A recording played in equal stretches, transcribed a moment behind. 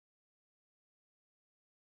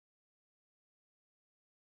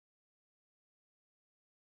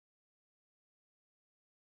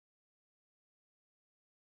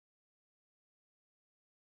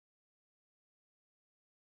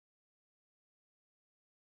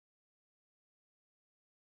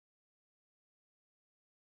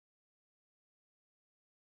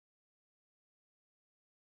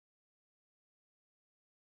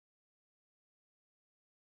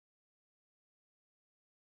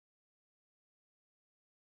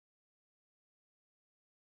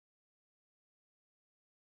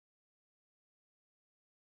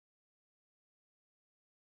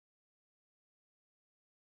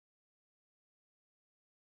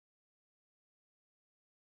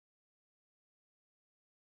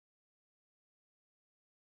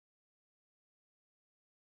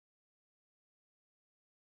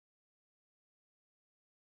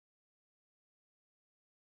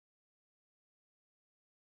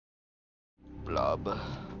blob.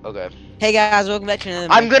 Okay. Hey guys, welcome back to another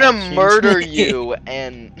I'm gonna Minecraft stream. murder you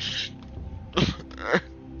and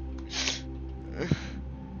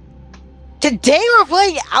Today we're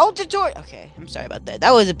playing altitorture. Okay, I'm sorry about that.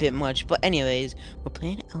 That was a bit much, but anyways, we're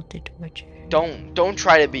playing altitorture. don't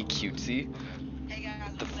try to be cutesy.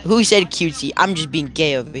 Who said cutesy? I'm just being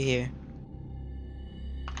gay over here.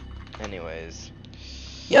 Anyways.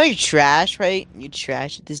 You know you're trash, right? You're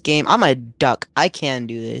trash at this game. I'm a duck. I can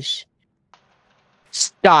do this.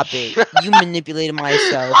 Stop it. You manipulated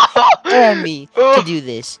myself and me to do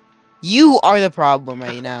this. You are the problem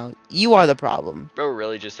right now. You are the problem. Bro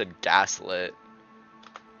really just said gaslit.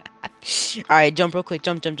 Alright, jump real quick.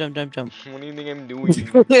 Jump, jump, jump, jump, jump. What do you think I'm doing?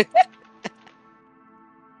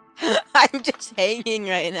 I'm just hanging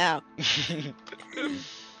right now.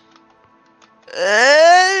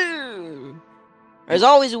 There's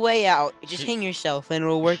always a way out. Just hang yourself and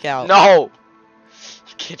it'll work out. No!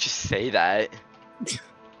 You can't just say that.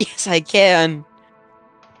 Yes, I can.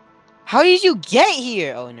 How did you get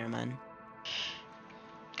here? Oh, never mind.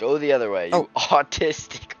 Go the other way, you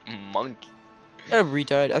autistic monkey. You're a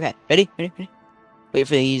retard. Okay, ready? Ready? Ready? Wait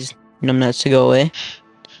for these numbnuts to go away.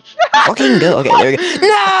 Fucking go. Okay, there we go.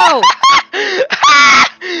 No!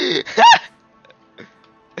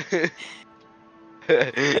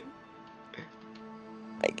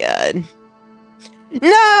 My God.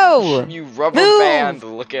 No! You rubber Move! band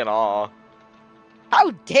looking aw.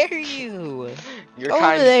 How dare you? Your Over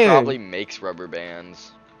kind there. probably makes rubber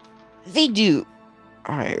bands. They do.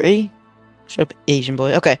 Alright, ready? Shut up, Asian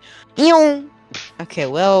boy. Okay. Ew. Okay,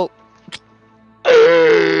 well.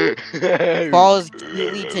 Falls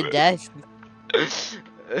completely to death.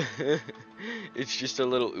 It's just a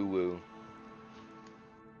little uwu.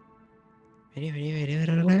 Ready, ready, ready,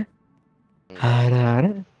 ready.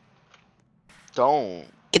 Don't.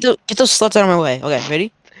 Get those sluts out of my way. Okay, ready?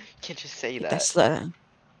 You can't just say Get that. slut.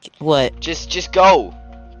 What? Just go.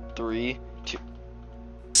 3, 2.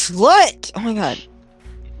 Slut! Oh my God.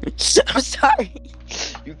 I'm sorry.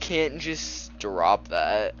 You can't just drop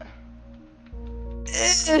that.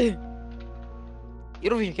 Get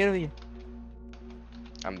over here, get over here.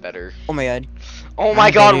 I'm better. Oh my God. Oh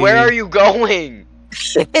my God, where are you going?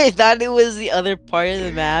 I thought it was the other part of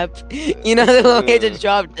the map. You know the one where you have to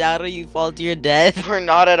drop down or you fall to your death? We're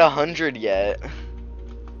not at 100 yet.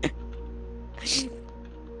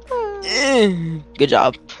 Good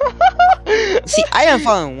job. See, I am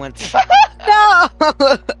falling once. No!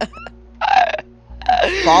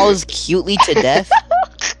 Falls cutely to death.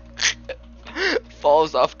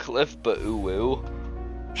 Falls off cliff, but ooh.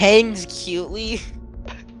 Hangs cutely.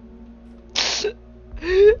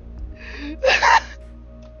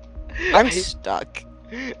 I'm stuck.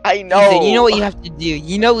 I know. Ethan, you know what you have to do.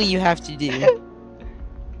 You know what you have to do.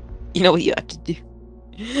 You know what you have to do.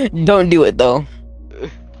 Don't do it though.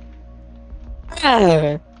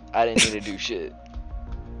 I didn't need to do shit.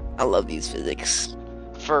 I love these physics.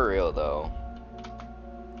 For real though.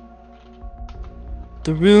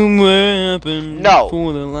 The room where happened No.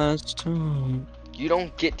 for the last time. You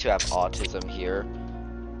don't get to have autism here.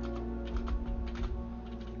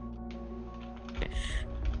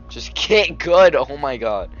 Just get good. Oh my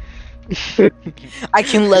God. I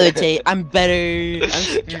can levitate. I'm better.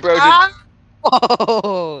 Bro,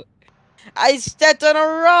 Oh! I stepped on a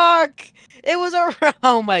rock. It was a rock.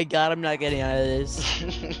 Oh my God! I'm not getting out of this.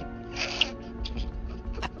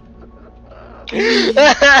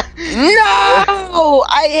 No!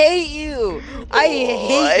 I hate you. I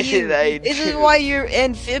hate you. This is why your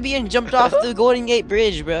amphibian jumped off the Golden Gate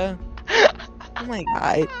Bridge, bro. Oh my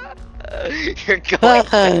God. You're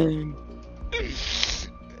going.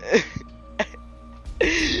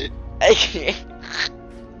 I can't.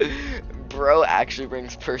 Bro actually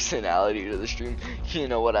brings personality to the stream. You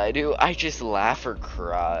know what I do? I just laugh or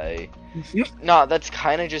cry. Nah, that's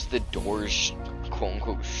kind of just the Doors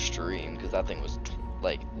quote-unquote stream, because that thing was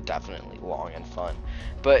like definitely long and fun.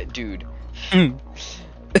 But dude,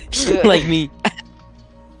 like me.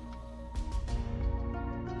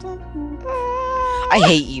 I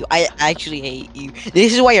hate you. I actually hate you.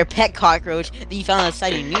 This is why your pet cockroach that you found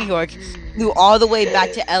outside in New York flew all the way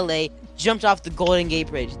back to LA, jumped off the Golden Gate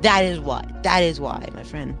Bridge. That is why. That is why, my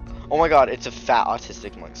friend. Oh my God, it's a fat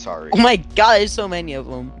autistic monkey. Sorry. Oh my God, there's so many of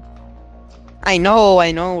them. I know,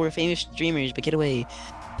 we're famous streamers, but get away.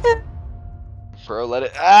 Bro, let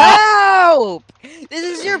it. Help!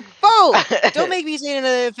 This is your fault. Don't make me say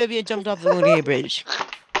another amphibian jumped off the Golden Gate Bridge.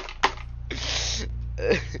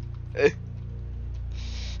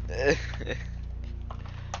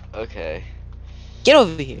 Okay. Get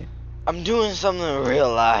over here. I'm doing something in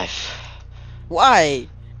real life. Why?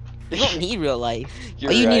 You don't need real life.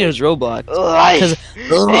 You're All you need right. is Roblox. Life.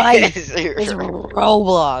 Life is is right.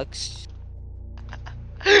 Roblox.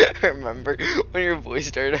 Remember when your voice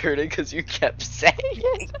started hurting because you kept saying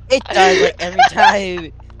it? It does, like, every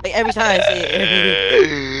time. Like, every time I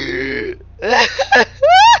say it.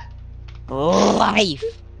 Life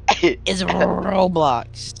is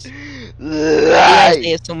Roblox. Why do I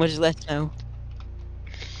say it so much less now?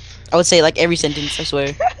 I would say, like, every sentence, I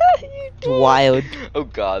swear. It's wild. Oh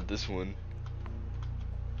god, this one.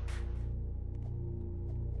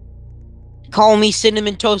 Call me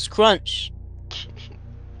Cinnamon Toast Crunch.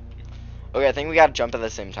 Okay, I think we gotta jump at the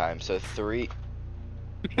same time. So three.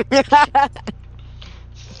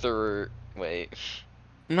 Wait.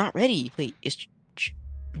 I'm not ready. Wait,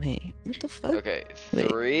 wait, what the fuck? Okay, Wait.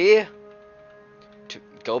 3.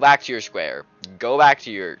 Go back to your square. Go back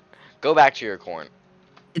to your corn.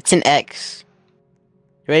 It's an X.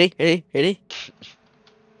 Ready? 3,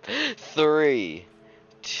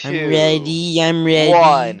 2. I'm ready.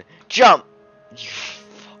 1. Jump.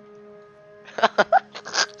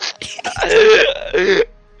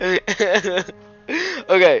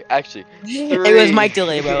 Okay, actually. It was mic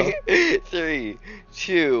delay, bro. 3,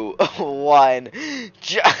 2, 1.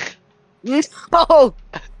 Jump. No.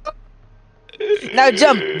 Now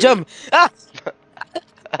jump. Ah!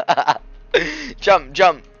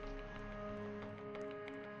 Jump.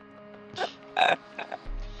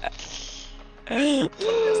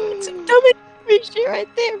 It's a dumb shit right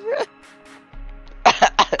there, bro.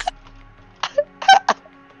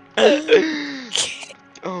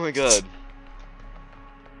 Oh my god.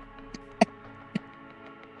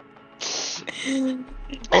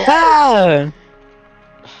 Ah!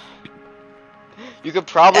 You could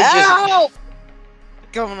probably Ow!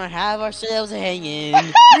 Gonna have ourselves hanging.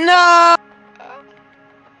 No!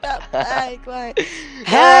 Quiet.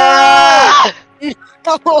 Ah!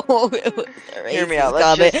 No! Hear me out.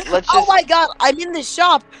 Let's Let's Oh just. my god, I'm in the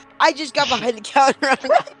shop. I just got behind the counter.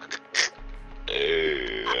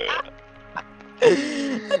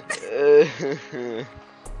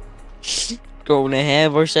 Gonna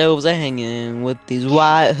have ourselves a hanging with these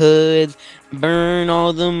white hoods. Burn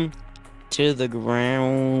all them to the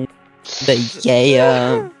ground.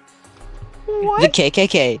 Yeah. What? The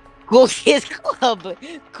KKK. Cool Kids Club.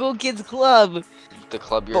 Cool Kids Club. The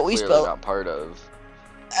club you're But we clearly spell- not part of.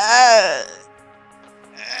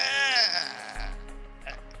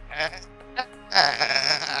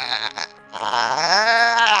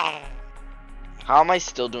 How am I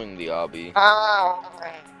still doing the obby? I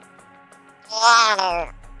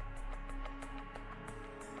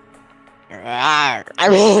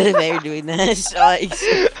really they're doing that.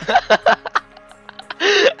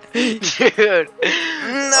 Dude.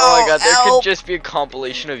 Oh my god, there could just be a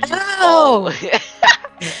compilation of you No. falling.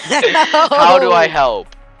 How do I help?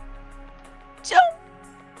 Jump.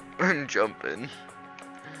 I'm jumping.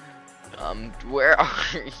 Where are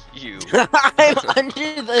you? I'm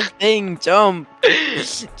under the thing. Jump.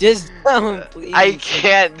 Just jump, please. I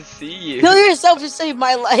can't see you. Kill yourself to save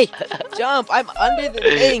my life. Jump. I'm under the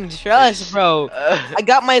thing. Trust, bro. I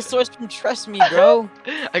got my source from Trust Me, bro.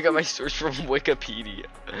 I got my source from Wikipedia.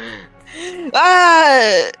 You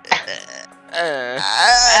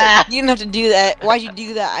didn't have to do that. Why'd you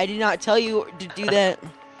do that? I did not tell you to do that.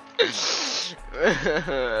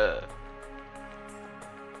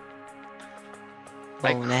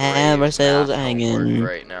 I Gonna have crave ourselves math hanging. homework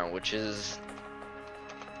right now, which is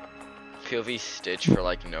POV Stitch for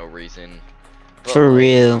like no reason. But, For like,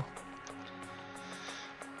 real.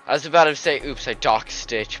 I was about to say, oops, I dock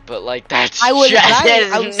Stitch, but like that's I was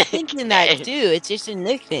just thinking that too. It's just a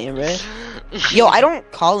nickname, bro. Yo, I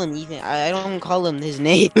don't call him Ethan. I don't call him his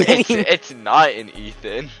name. It's not an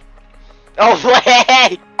Ethan. Oh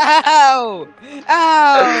wait! Ow!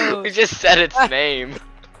 Ow! We just said its name.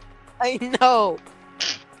 I know.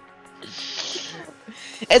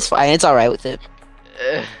 It's fine. It's all right with it.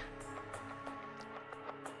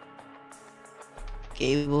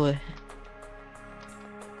 Okay, boy.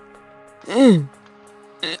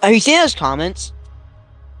 Are you seeing those comments?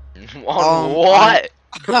 On what?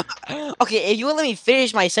 Okay, if you would let me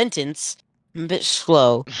finish my sentence, I'm a bit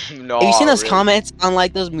slow. No. Have you seen those really. comments on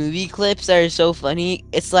like those movie clips that are so funny?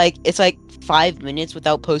 It's like 5 minutes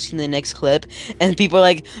without posting the next clip, and people are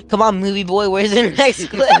like, "Come on, movie boy, where's the next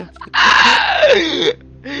clip?"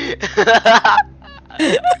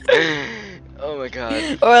 Oh my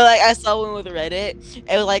god. Or like I saw one with Reddit.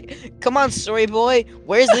 It was like, "Come on, story boy,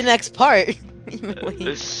 where's the next part?"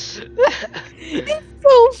 It's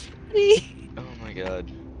so funny. Oh my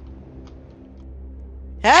god.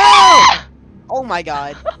 Help! Oh my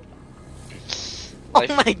god. Oh Like,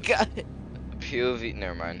 my god. POV.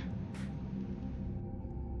 Never mind.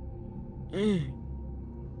 You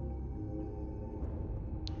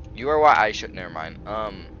are why I should. Never mind.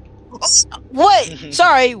 What?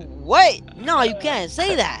 Sorry, what? No, you can't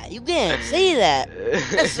say that. You can't say that.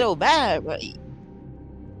 That's so bad, bro. Yeah,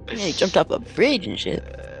 you jumped off a bridge and shit.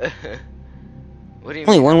 What do you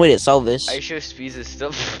Only mean? one way to solve this. Aisha Spees is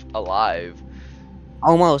still alive.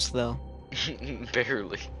 Almost, though.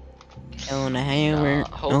 Barely. On a hammer.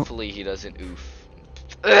 Hopefully he doesn't oof.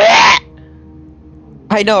 I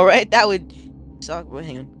know, right? That would suck. Wait,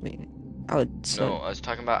 hang on. Wait. I would suck. No, I was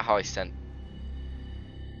talking about how I sent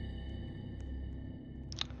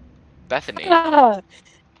Bethany. Ah!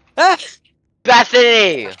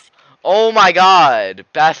 Bethany! Oh my god!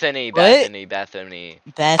 Bethany, What? Bethany, Bethany.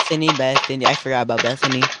 Bethany. I forgot about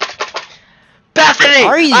Bethany. Bethany! Where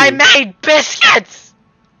are you? I made biscuits!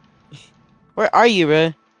 Where are you,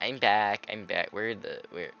 bro? I'm back. Where?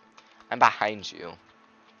 I'm behind you.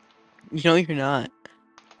 No, you're not.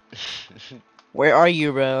 Where are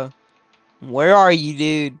you, bro? Where are you,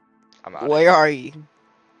 dude? I'm out. Where are you?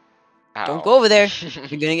 Ow. Don't go over there.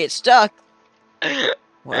 You're gonna get stuck.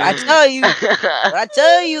 What I tell you? What I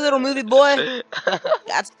tell you, little movie boy?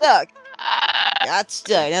 Got stuck. Got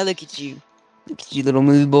stuck. Now look at you. Look at you, little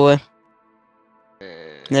movie boy.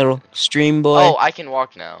 Little stream boy. Oh, I can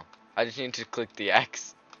walk now. I just need to click the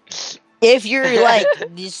X. If you're like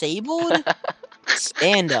disabled,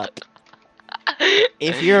 stand up.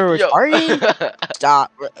 If you're Yo. retarded,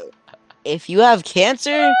 stop. If you have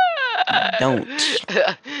cancer, don't.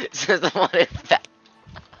 Says the one in fact.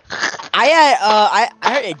 I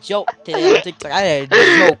heard a joke today on TikTok. I had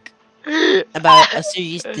a joke about a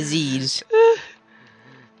serious disease.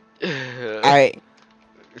 Alright.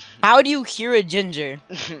 How do you cure a ginger?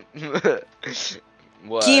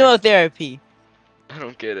 What? Chemotherapy. I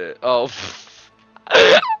don't get it. Oh.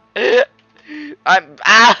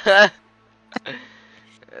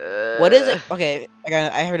 What is it? Okay,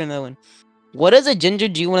 I heard another one. What does a ginger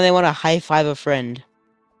do when they want to high five a friend?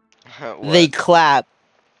 What? They clap.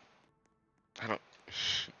 I don't.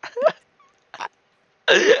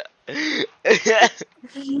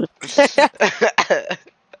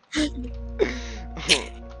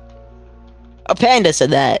 A panda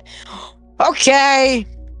said that. Okay.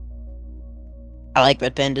 I like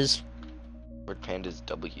red pandas. Red Panda's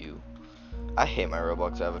W. I hate my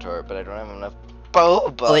Roblox avatar, but I don't have enough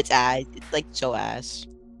boba. Oh, it's ass. It's like so ass.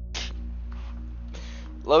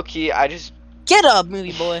 Low key, I just. Get up,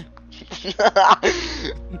 movie boy.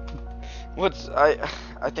 What's I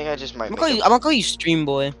think I just might. I'm gonna call you stream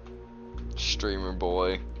boy. Streamer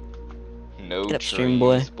boy. No Get up, trees, stream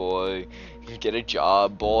boy. boy. Get a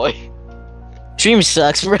job, boy. Stream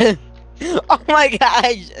sucks, bro. Oh my god,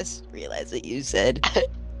 I just realized what you said.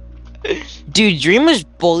 Dude, Dream was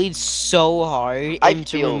bullied so hard I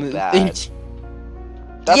into feel remove bad. it.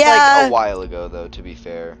 That's Yeah. like a while ago, though. To be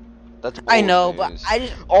fair, that's old I know, news. but I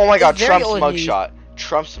just. Oh my god, it's very Trump's old news. mugshot.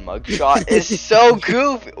 Trump's mugshot is so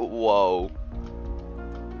goofy. Whoa.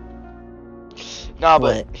 No,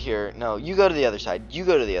 but What? here, no, you go to the other side. You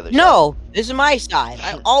go to the other side. No, this is my side.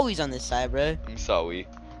 I'm always on this side, bro. I'm sorry.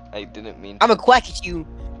 I didn't mean I'm to. a quack at you.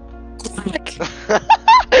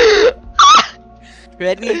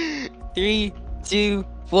 Ready? 3, 2,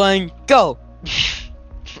 1, go.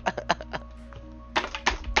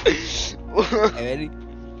 Ready?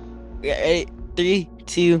 Ready? 3,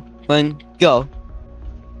 2, 1, go.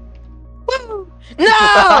 Woo!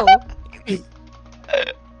 No!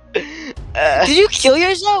 Did you kill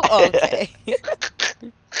yourself? Oh, okay.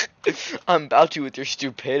 I'm about to with your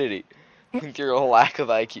stupidity. With your lack of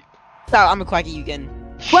IQ. No, I'm a quack at you again.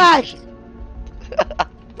 Quack! That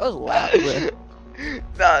was loud, bro.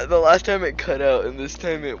 Nah, the last time it cut out, and this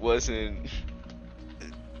time it wasn't.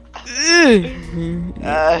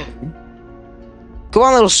 Go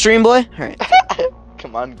on, little stream boy. Alright.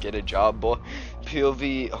 Come on, get a job, boy.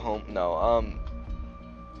 POV home. No,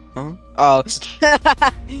 Huh? Oh.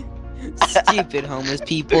 Stupid homeless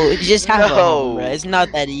people. Just have a home, bro. It's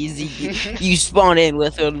not that easy. You spawn in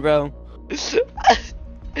with them, bro.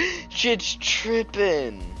 Shit's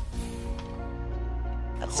tripping.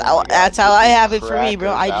 That's Oh how I have it for me,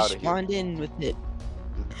 bro. crackers I just outta here. spawned in with it.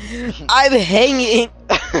 I'm hanging.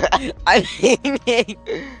 I'm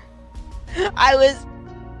hanging. I was.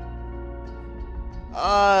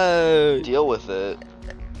 Deal with it.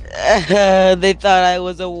 They thought I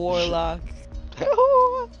was a warlock.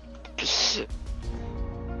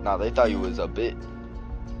 Nah, they thought you was a bit.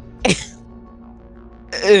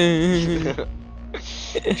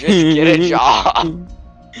 Just get a job.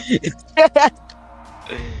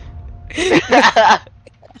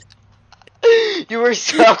 You were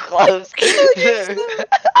so close.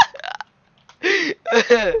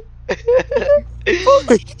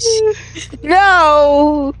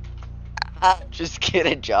 No! Just get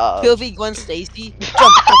a job. Filthy Gwen Stacy.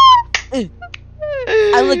 Jump, jump.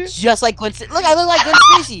 I look just like Gwen Stacy. Look, I look like Gwen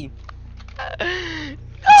Stacy.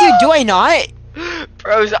 Dude, do I not?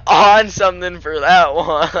 Bro's on something for that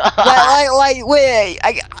one. Wait.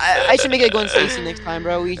 I should make it Gwen Stacy next time,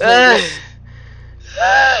 bro.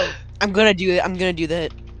 I'm gonna do it. I'm gonna do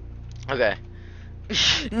that. Okay.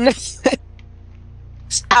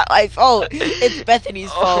 Stop my fault. It's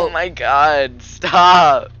Bethany's fault. Oh my god,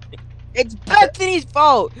 stop. It's Bethany's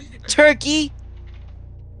fault. Turkey.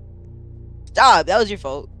 Stop. That was your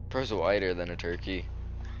fault. Bro's whiter than a turkey.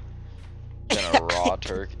 Than a raw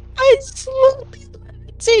turkey. I slowly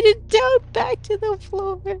levitated down back to the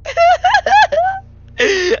floor. What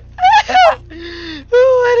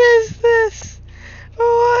is this?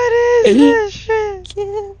 What is this shit?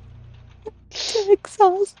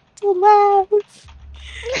 Exhaust to laugh.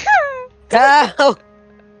 Ow!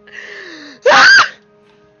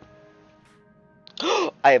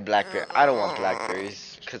 I have blackberry. I don't want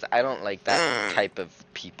blackberries because I don't like that type of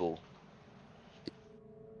people.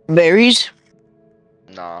 Berries?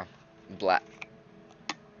 Nah, black.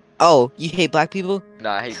 Oh, you hate black people?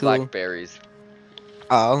 Nah, I hate Cool. blackberries.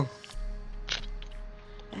 Oh.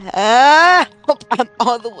 Ah! I'm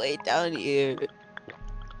all the way down here.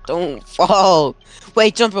 Don't fall.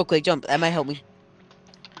 Wait, jump real quick. Jump. That might help me.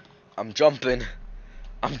 I'm jumping.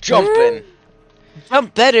 I'm jumping.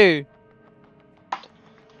 Jump better.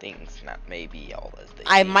 Things not maybe all as they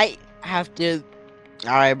I be. might have to.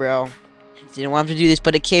 Alright, bro. Didn't want to do this,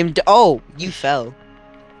 but it came to. Oh, you fell.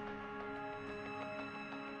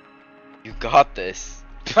 You got this.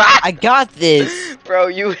 I got this. Bro,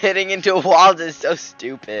 you hitting into walls is so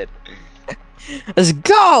stupid. Let's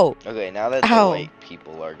go. Okay, now that the Ow. white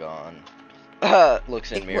people are gone.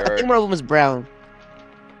 Looks in I mirror. think one of them was brown.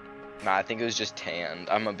 Nah, I think it was just tanned.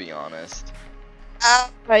 I'm gonna be honest.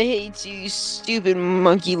 Ah, I hate you, stupid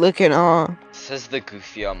monkey looking aw. Says the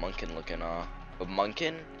goofy on Munkin looking off. But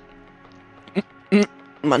Munkin?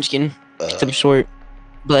 Munchkin. I'm short.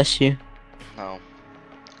 Bless you. No.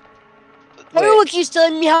 Everyone keeps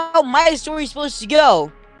telling me how my story's supposed to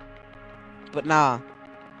go. But nah.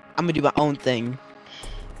 I'm gonna do my own thing.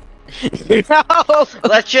 No!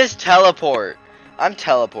 Let's just teleport. I'm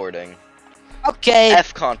teleporting. Okay.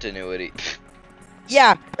 F continuity.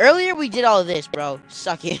 Yeah, earlier we did all of this, bro.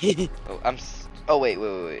 Suck it. Oh, wait.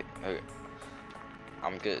 Okay.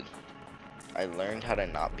 I'm good. I learned how to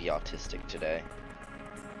not be autistic today.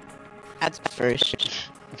 That's first.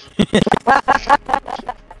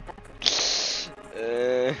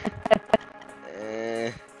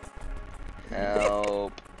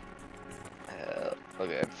 Help.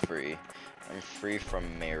 Okay, I'm free. I'm free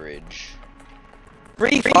from marriage.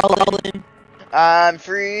 Free falling. I'm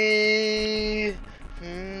free.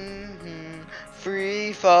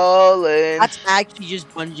 Free falling. That's actually just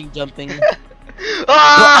bungee jumping.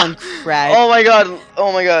 Ah! On crack. Oh my god.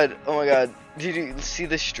 Oh my god. Oh my god. Did you see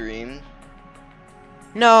the stream?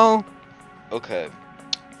 No. Okay.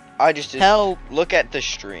 I just did. Help. Look at the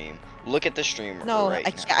stream. Look at the stream No, right I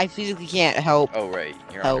now. can't. I physically can't help. Oh right,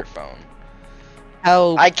 you're on your Help. phone.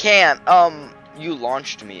 Help. I can't. You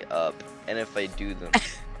launched me up, and if I do them,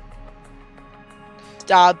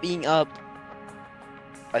 Stop being up.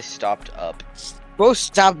 I stopped up. Bro,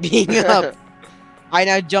 stop being up. I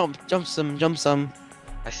now jump. Jump some.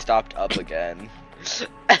 I stopped up again.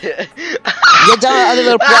 Get down the other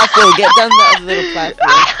little platform. Get down the other little platform.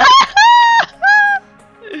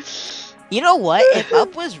 You know what? If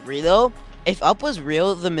up was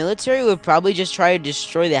real, the military would probably just try to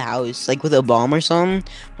destroy the house, like with a bomb or something,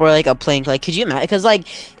 or like a plane. Like, could you imagine? Because like,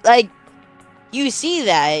 you see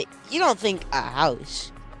that, you don't think a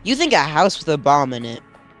house. You think a house with a bomb in it.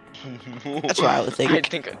 That's what I would think.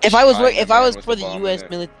 If I was for the U.S.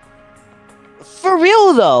 military, for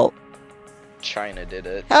real though. China did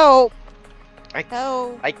it. Help! I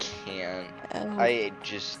can't. Help. I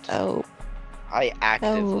just. Help! I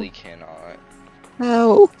actively cannot.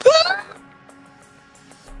 Help!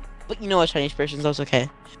 But you know what, Chinese person, so it's okay.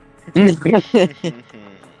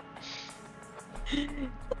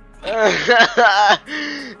 Oh,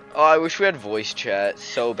 I wish we had voice chat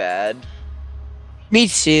so bad. Me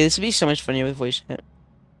too. This would be so much funnier with voice chat.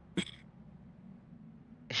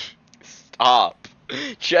 Stop.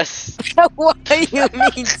 Just. What do you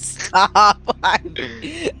mean stop? I'm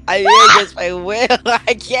here against my will.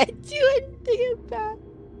 I can't do anything about it.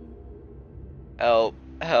 Help.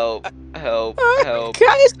 Help. Help. Oh, Help.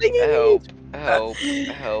 Christ, I can Help. reach. Help.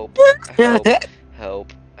 Help. Help.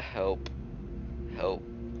 Help. Help. Help.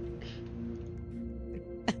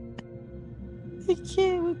 I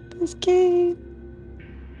can't with this game.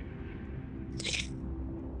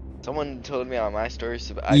 Someone told me on my story,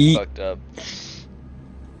 so I fucked up.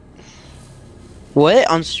 What?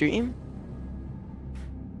 On stream?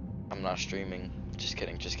 I'm not streaming. Just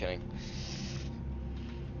kidding, just kidding.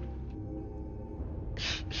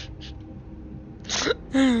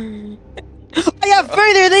 I got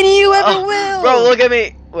further than you ever will! Bro, look at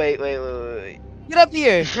me! Wait. Get up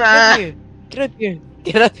here! Get up here! Get up here!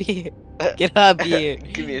 Get up here! Get up here!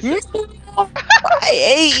 Give me a sec. I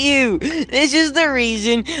hate you! This is the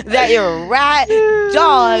reason that your rat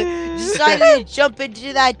dog decided to jump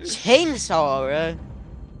into that chainsaw, bruh.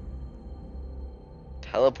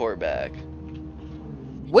 Teleport back.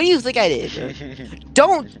 What do you think I did? Bruh?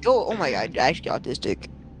 Don't go! Oh my god, you're actually autistic.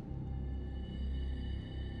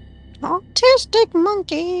 Autistic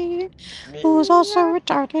monkey who's also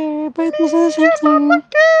retarded, but this is his thing.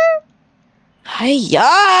 Hiya!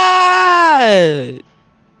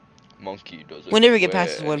 Monkey doesn't. We'll never get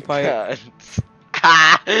past this one part. Let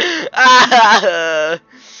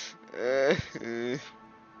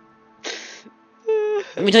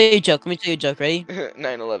me tell you a joke. Ready?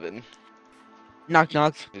 9/11. Knock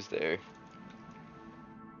knock. Who's there?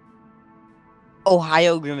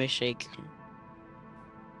 Ohio grimace shake.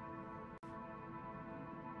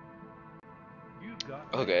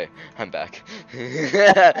 Okay, I'm back.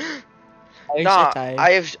 I'm Nah, so tired.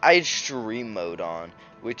 I had stream mode on,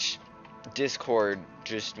 which Discord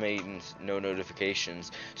just made no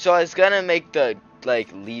notifications. So I was gonna make the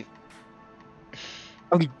leave.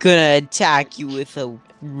 I'm gonna attack you with a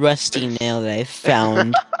rusty nail that I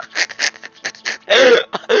found.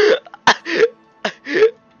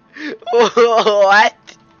 What?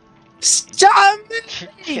 Stop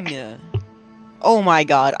moving! Oh my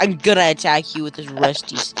god, I'm gonna attack you with this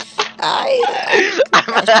rusty. I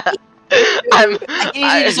can't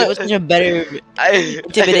even say such a better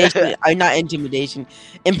intimidation. I'm not intimidation.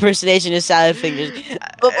 Impersonation is salad fingers.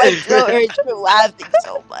 But my throat hurts from laughing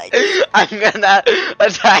so much. I'm gonna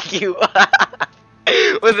attack you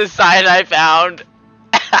with a sign I found.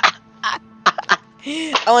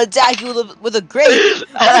 I'm gonna attack you with a grape.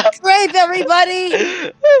 A grape, everybody!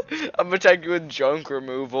 I'm gonna attack you with junk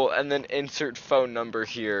removal and then insert phone number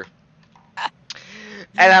here.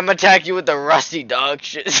 And I'm gonna attack you with the rusty dog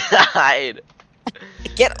shit side.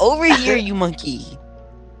 Get over here, you monkey.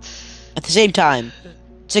 At the same time.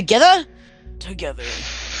 Together? Together.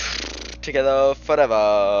 Together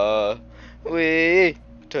forever. We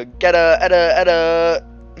together at a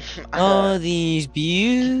All these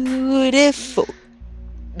beautiful.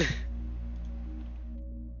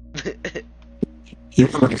 You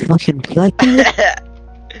fucking be like that?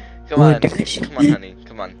 Come on, honey.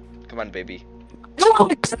 Come on, baby.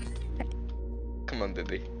 Come on,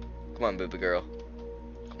 baby. Come on, baby girl.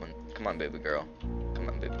 Come on, baby girl. Come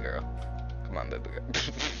on, baby girl. Come on, baby girl.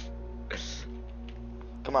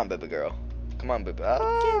 Come on, baby girl. Come on, baby.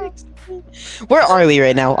 Ah. Where are we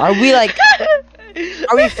right now? Are we like?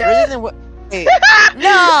 Are we further than what? Wait.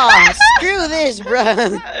 No! Screw this,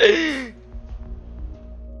 bro.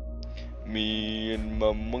 Me and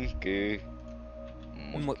my monkey.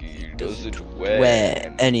 Monkey doesn't wear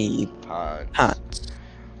wear any pants.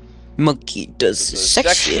 Monkey does the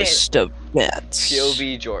sexiest of pants.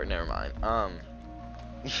 POV George, never mind.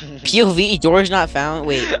 POV George not found.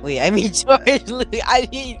 Wait. I mean George. I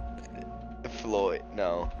mean Floyd.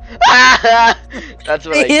 No. That's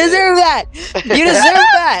what I you deserve that. You deserve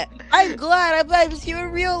that. I'm glad. I'm glad it was here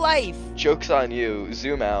in real life. Joke's on you.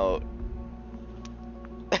 Zoom out.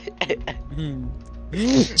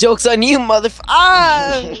 Joke's on you, motherfucker.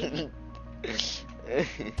 Ah!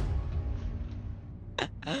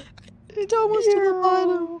 It's almost to the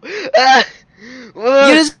bottom.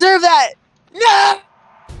 You deserve that. No.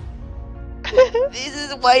 This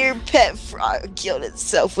is why your pet frog killed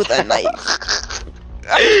itself with a knife.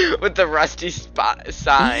 With the rusty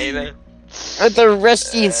sign. With the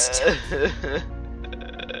rustiest.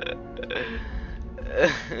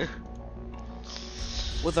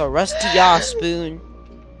 With a rusty yaw spoon.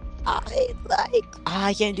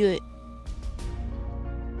 I can't do it.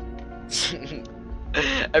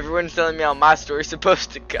 Everyone's telling me how my story's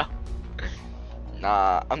supposed to go.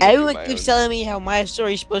 Nah, I'm Everyone keeps telling me how my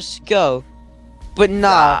story's supposed to go. But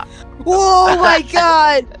nah. Whoa, my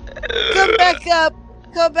god! Come back up!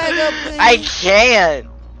 Come back up, please! I can't!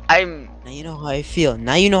 Now you know how I feel.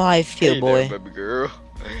 Now you know how I feel, boy. There, baby girl.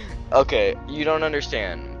 Okay, you don't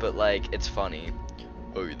understand, but like, it's funny.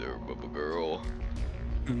 Hey there, baby girl.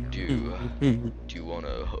 Do you want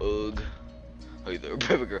a hug? Hey there,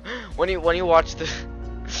 baby girl. When you watch the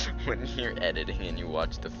When you're editing and you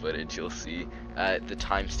watch the footage, you'll see the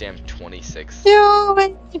timestamp 26. You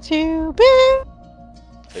way too big.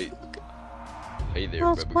 Hey, hey there,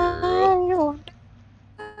 That's baby girl.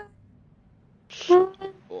 why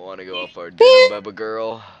Wanna go off our dinner, baby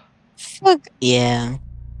girl? fuck yeah.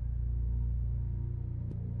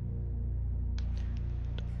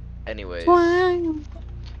 Anyways, Why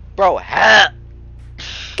bro,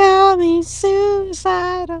 got me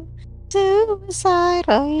suicidal,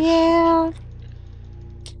 yeah.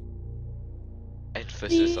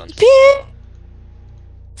 emphasis on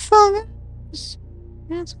Beautiful.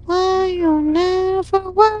 That's why you'll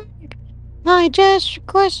never work. I just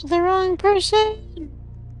requested the wrong person.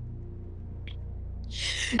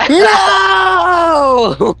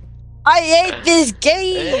 No! I hate this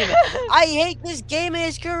game! I hate this game and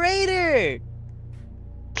its creator!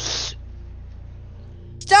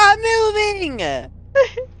 Stop moving!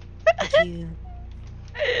 Thank you.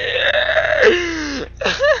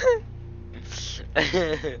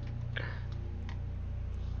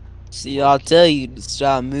 See, I'll tell you to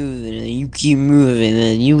stop moving, and you keep moving,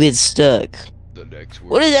 and you get stuck. The next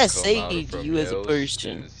word What does that to come say out to from you as a Nels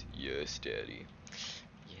person? is, yes, daddy.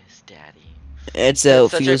 Yes, daddy. It's That's a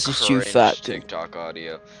such a feels true cringe fact. TikTok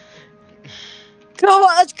audio. Come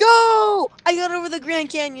on, let's go! I got over the Grand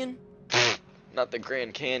Canyon. Not the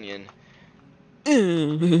Grand Canyon.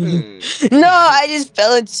 No, I just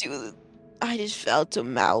fell to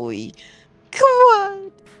Maui. Come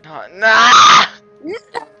on. Nah.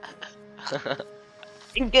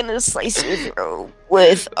 I'm gonna slice your throat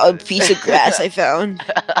with a piece of grass I found.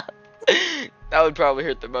 That would probably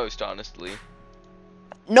hurt the most, honestly.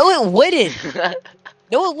 No, it wouldn't.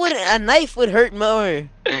 No, it wouldn't. A knife would hurt more.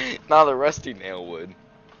 Nah, the rusty nail would.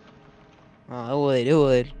 Oh, it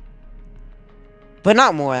would. But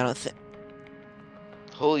not more, I don't think.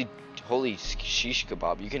 Holy shish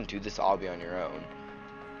kebab, you can do this obby on your own.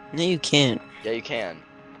 No, you can't. Yeah, you can.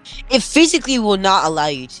 It physically will not allow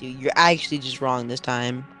you to. You're actually just wrong this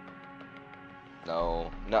time.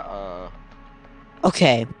 No. Nuh-uh.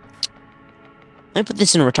 Okay. Let me put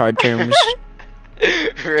this in retard terms.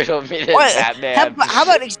 Riddle me to What? Batman. How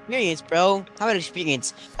about experience, bro? How about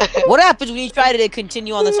experience? What happens when you try to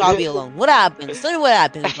continue on this hobby alone? What happens? Tell me what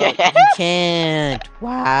happens, bro. You can't.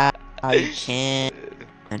 Wow. You can't.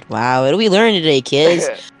 Wow. What do we learn today, kids?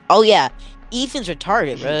 Oh, yeah. Ethan's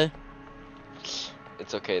retarded, bro.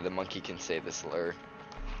 It's okay, the monkey can say the slur.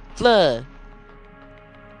 Slur.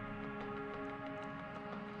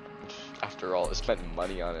 After all, it spent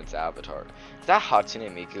money on its avatar. Is that Hatsune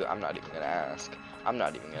Miku? I'm not even gonna ask. I'm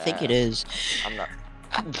not even gonna I think ask. it is. I'm not.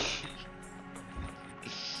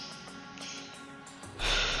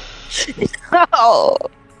 Oh.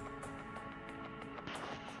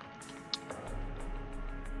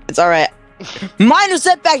 It's alright. Minor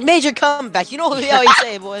setback, major comeback. You know what we always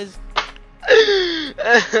say, boys.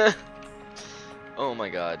 Oh my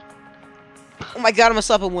god. Oh my god, I'm a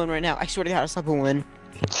sup and win right now. I swear to god, I'm a sup and win.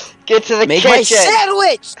 Get to the Make kitchen! my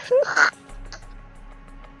sandwich!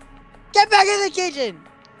 Get back in the kitchen!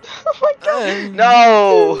 Oh my god.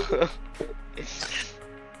 No!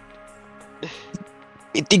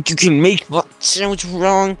 You think you can make my sandwich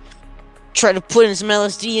wrong? Try to put in some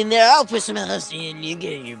LSD in there. I'll put some LSD in you.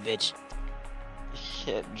 Get in here, bitch. You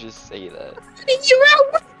can't just say that. You're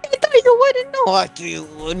out. I thought you wouldn't know. I thought you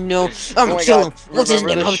wouldn't know. I'm gonna kill him. What's his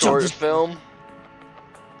name? Remember the I'm short jumping. film?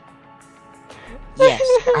 Yes,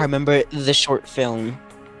 I remember the short film.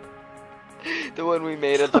 The one we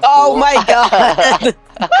made at the Oh pool. my god!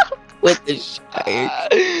 With the shark.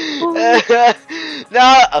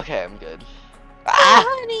 No, okay, I'm good.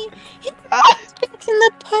 Honey, he was fixing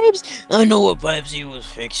the pipes. I know what pipes he was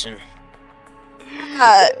fixing.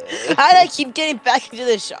 How did I keep getting back into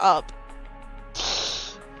the shop?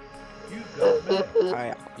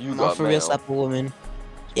 Alright, You I'm got off for real mail. slap a woman.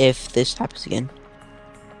 If this happens again.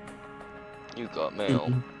 You got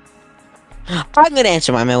mail. I'm gonna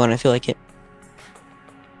answer my mail when I feel like it.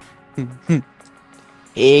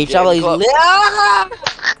 Hey, Getting trouble. Ah!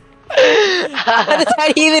 How did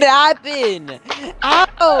that even happen?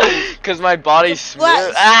 Ow! Cause my body's smooth.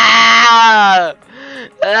 What? Ah!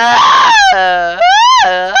 Ah!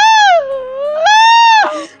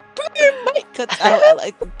 Your mic cuts out at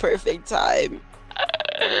like the perfect time.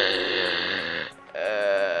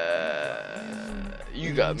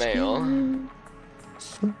 You got mail.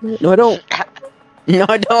 No, I don't. No,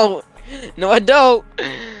 I don't. No, I don't.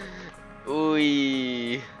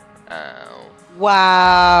 Ooh. Ow.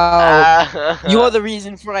 Wow. You're the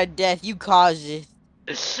reason for my death. You caused it.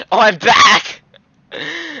 Oh, I'm back!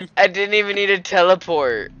 I didn't even need a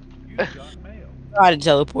teleport. Try to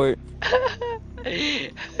teleport.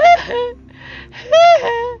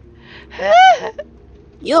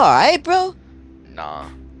 You alright, bro? Nah.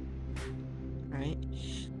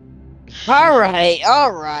 Alright.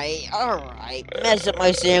 Mess up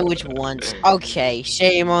my sandwich once. Okay,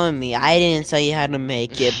 shame on me. I didn't tell you how to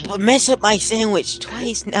make it. But mess up my sandwich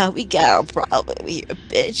twice now. We got a problem here,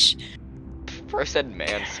 bitch. Bro said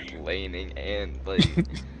mansplaining and like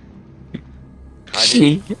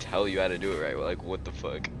trying to tell you how to do it right. Like, what the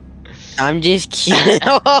fuck? I'm just kidding.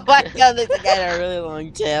 Oh my god, this guy got a really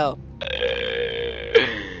long tail.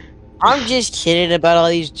 I'm just kidding about all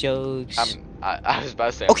these jokes. I was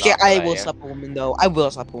about to say. Okay, I will slap a woman though.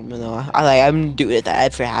 I'm doing it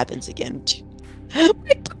if it happens again. My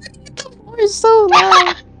body at the floor is so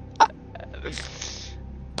loud.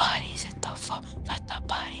 Bodies at the floor. Let the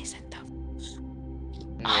bodies at the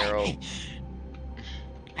Nero.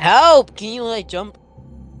 Help! Can you like jump?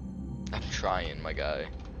 I'm trying, my guy.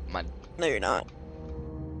 No, you're not.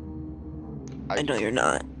 I know you're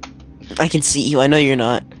not. I can see you. I know you're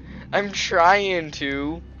not. I'm trying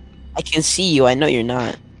to. I can see you. I know you're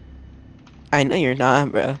not. I know you're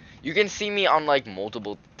not, bro. You can see me on like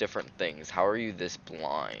multiple different things. How are you this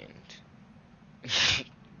blind?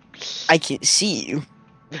 I can see you.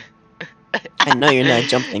 I know you're not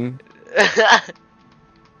jumping.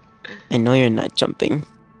 I know you're not jumping.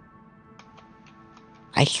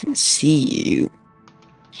 I can see you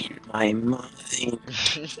in my mind.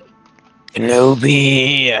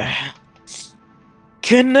 Kenobi.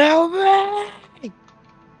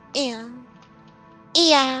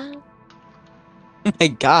 Yeah. Oh my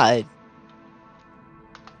god.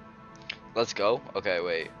 Let's go. Okay,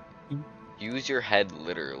 wait. Use your head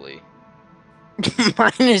literally.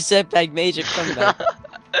 Minor setback, major comeback.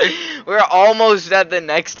 We're almost at the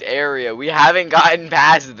next area. We haven't gotten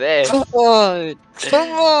past this. Come on,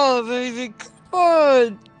 baby, come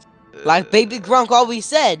on. Like Baby Grunk always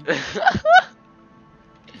said.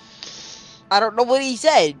 I don't know what he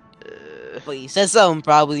said, but he said something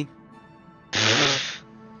probably.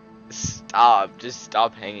 Stop. Just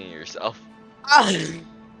stop hanging yourself.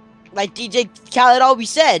 Like DJ Khaled always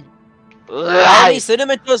said.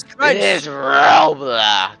 Cinnamon Toast Crunch. It is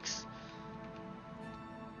Roblox.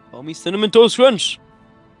 Homie Cinnamon Toast Crunch.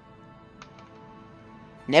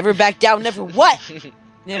 Never back down, never what?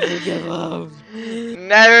 Never give up.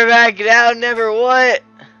 Never back down, never what?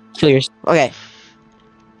 Kill yourself. Okay.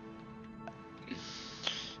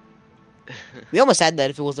 We almost had that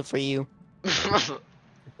if it wasn't for you.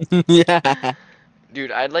 Yeah.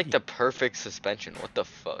 Dude, I'd like the perfect suspension. What the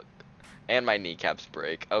fuck? And my kneecaps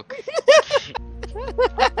break. Okay.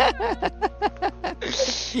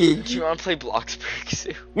 Do you want to play Bloxburg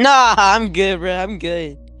Zoo? Nah, I'm good, bro. I'm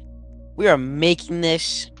good. We are making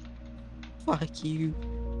this. Fuck you.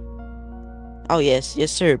 Oh, yes.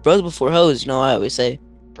 Yes, sir. Bros before hoes, you know what I always say.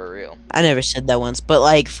 For real. I never said that once, but,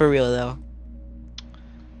 like, for real, though.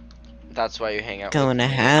 That's why you hang out Going with to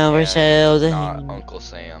me have and ourselves not Uncle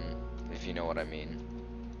Sam, if you know what I mean.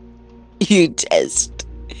 You test.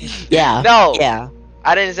 Yeah. No! Yeah.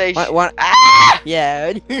 I didn't say What? Ah!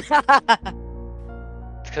 Yeah. It's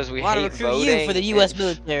because we Want to hate recruit voting. you for the U.S.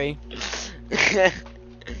 military.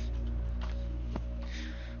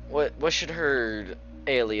 What should her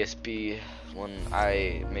alias be when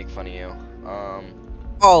I make fun of you?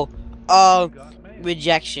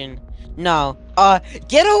 Rejection. No.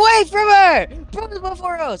 Get away from her! Bros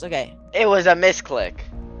before hoes. Okay. It was a misclick.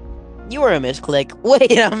 You were a misclick.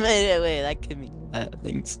 Wait a minute. Wait, that could mean a lot of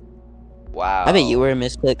things. Wow. I bet you were a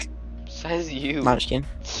misclick. Says you. No, I'm just kidding.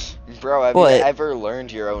 Bro, have What? you ever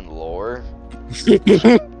learned your own lore?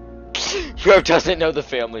 Bro doesn't know the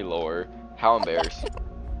family lore. How embarrassing.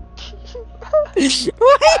 Why is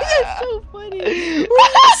that so funny? Why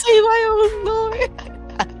did I say my own lore?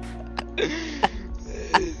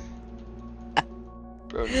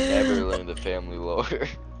 Bro never learned the family lore.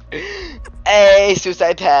 Hey,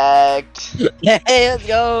 suicide pact. Hey, let's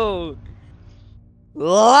go.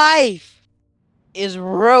 Life is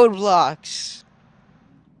roadblocks.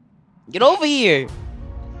 Get over here.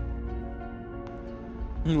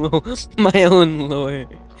 My own lore.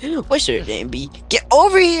 What's your name be? Get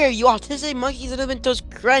over here, you autistic monkeys that have been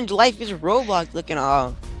toast crunch. Life is Roblox looking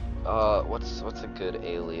off. What's a good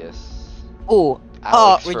alias? Oh,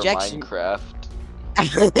 Alex rejection. For Minecraft.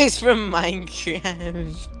 Alex from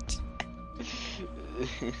Minecraft.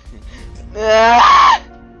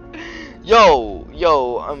 Yo,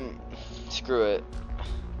 screw it.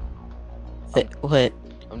 What?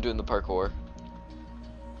 I'm doing the parkour.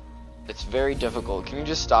 It's very difficult. Can you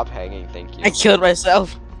just stop hanging? Thank you. I killed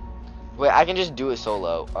myself. Wait, I can just do it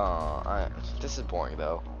solo. This is boring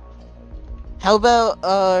though. How about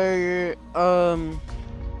How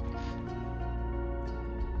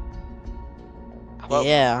about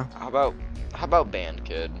yeah. how about Band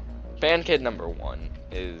Kid? Band Kid number 1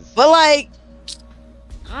 is But like,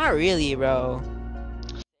 not really, bro.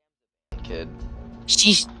 Band Kid.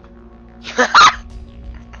 She's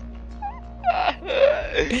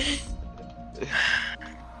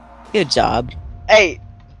good job. Hey,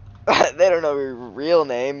 they don't know your real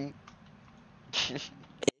name.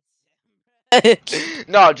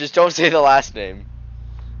 No, just don't say the last name.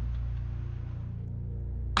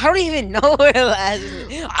 I don't even know her last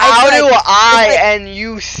name. How do I and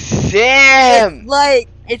you Sam?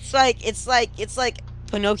 It's like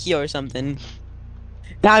Pinocchio or something.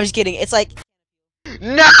 No, I'm just kidding. It's like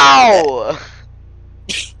No!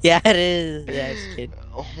 yeah, it is. Yeah, I'm just kidding.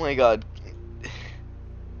 Oh my god.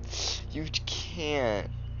 You can't.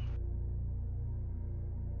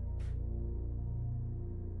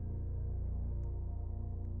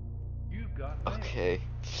 Okay.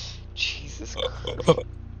 Jesus Christ.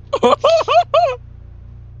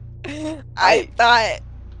 I thought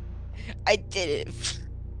I did it.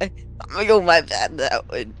 I'm gonna go my bad that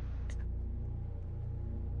one.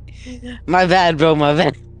 My bad, bro. My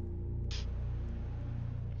bad.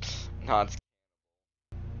 No, it's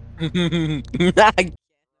I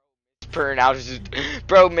pronounced.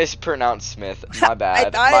 Bro, mispronounced Smith. My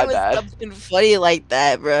bad. thought My it was bad. something funny like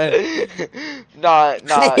that, bro. Nah,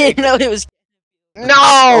 I didn't know it was. No!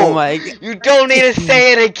 Oh my god. You don't need to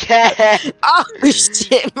say it again! Oh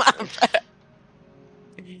shit, my bad.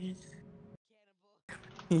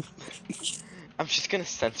 I'm just gonna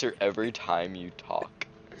censor every time you talk.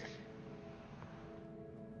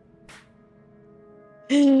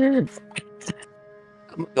 I'm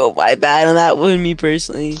gonna go my bad on that one, me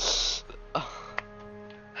personally. I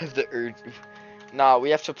have the urge. Nah, we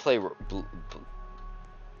have to play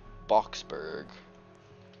Boxburg.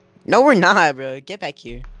 No, we're not, bro. Get back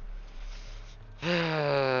here.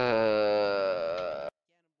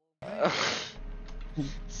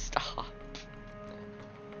 Stop.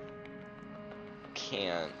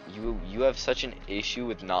 Can't. You have such an issue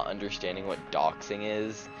with not understanding what doxing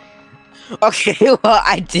is. Okay, well,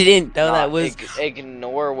 I didn't know that was.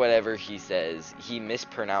 Ignore whatever he says. He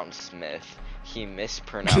mispronounced Smith. He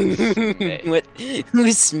mispronounced Smith. What?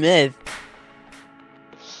 Who's Smith?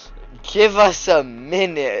 Give us a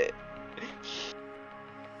minute.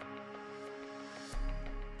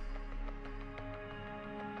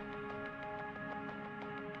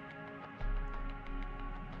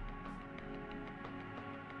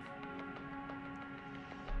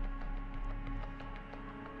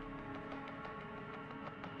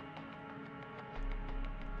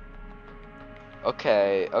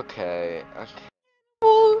 Okay.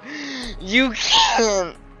 You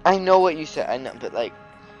can't. I know what you said. I know, but like,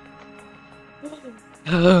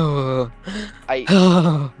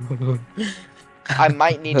 I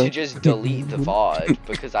might need to just delete the VOD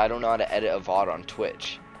because I don't know how to edit a VOD on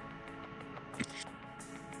Twitch.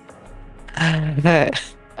 And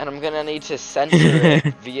I'm gonna need to censor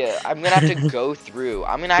it via. I'm gonna have to go through.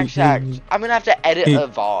 I'm gonna have to edit a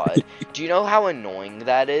VOD. Do you know how annoying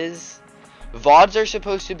that is? VODs are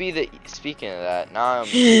supposed to be the. Speaking of that, now I'm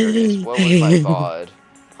curious. What was my VOD?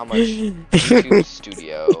 How much? YouTube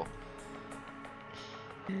Studio.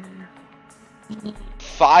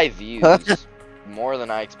 5 views. More than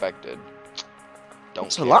I expected.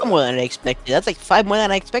 That's a lot more than I expected. That's like 5 more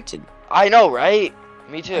than I expected. I know, right?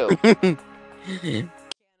 Me too.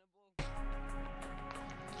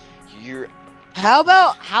 You're. How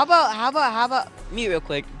about me real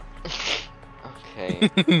quick.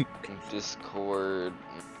 Okay. Discord.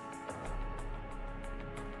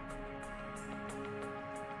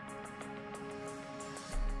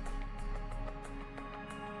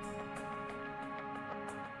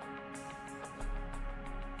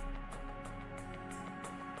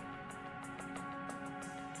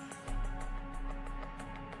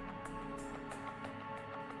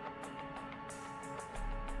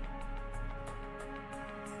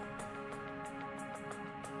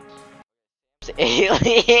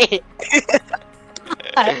 Alien.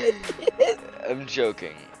 I'm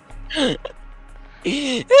joking.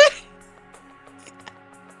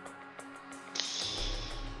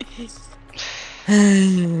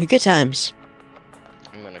 Good times.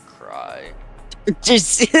 I'm gonna cry.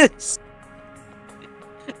 Just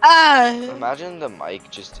Imagine the mic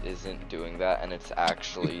just isn't doing that and it's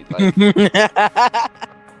actually like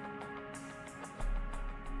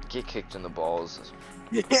get kicked in the balls.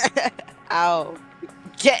 Ow.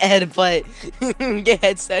 Get headbutt. Get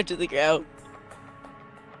head slammed to the ground.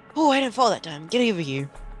 Oh, I didn't fall that time. Get over here.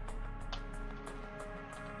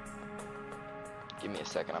 Give me a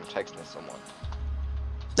second. I'm texting someone.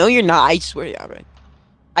 No, you're not. I swear to God, bro.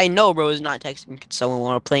 I know, bro. Is not texting someone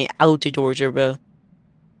while playing altitorture, bro.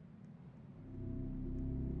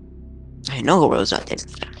 I know, bro. Is not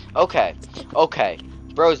texting. Okay. Okay.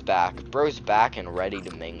 Bro's back. Bro's back and ready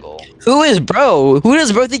to mingle. Who is bro? Who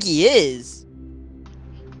does bro think he is?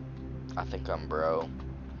 I think I'm bro.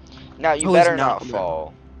 Now you Who is better not not bro?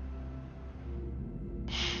 fall.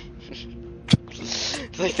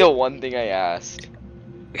 It's like the one thing I asked.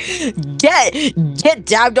 Get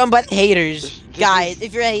dabbed on by the haters, This guys. is-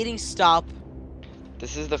 If you're hating, stop.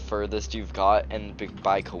 This is the furthest you've got, and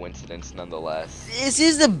by coincidence, nonetheless. This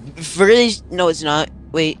is the furthest. No, it's not.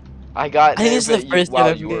 Wait. I got I think there, this is the but first while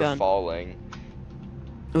I've you ever were gone. falling.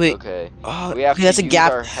 Wait. Okay. Oh, We have okay, to that's a use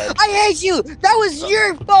gap. our head. I hate you. That was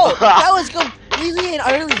your fault. That was completely and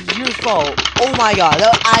utterly your fault. Oh my God,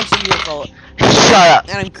 that was actually your fault. Shut up.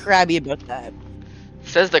 And I'm crabby about that.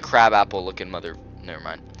 Says the crab apple looking mother. Never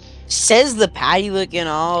mind. Says the patty looking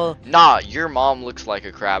all Nah, your mom looks like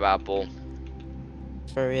a crab apple.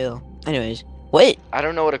 for real. Anyways, what? I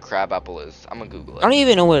don't know what a crab apple is. I'm gonna Google I don't it.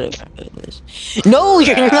 even know what it is. No,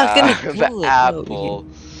 you're not gonna Crab Google it. apple.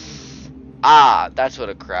 Ah, that's what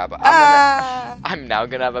a crab. Ah, I'm now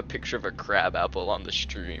gonna have a picture of a crab apple on the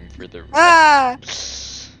stream for the. ah.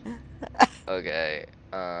 Okay.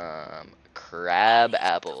 Crab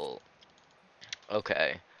apple.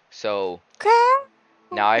 Okay. So Crab.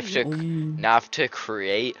 now I have to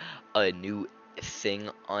create a new thing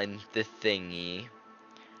on the thingy.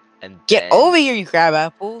 And Get then, over here, you crab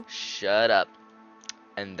apple. Shut up.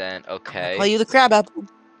 And then I okay. call you the crab apple.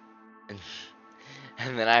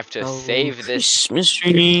 And then I have to Oh, save this Christmas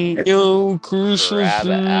tree, yo, Christmas crab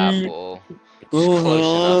tree. apple. It's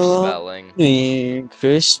close enough spelling.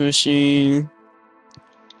 Christmas tree.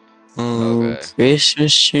 Oh, Okay.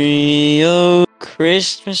 Christmas tree, oh,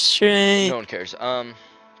 Christmas tree. No one cares.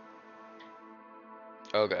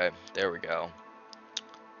 Okay, there we go.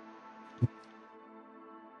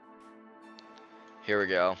 Here we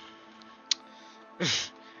go.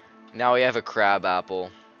 Now we have a crab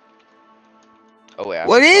apple. Oh wait. I have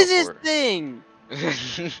What to is this teleport. thing?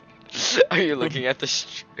 Are you looking at the?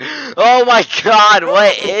 Oh my God!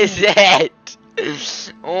 What is it?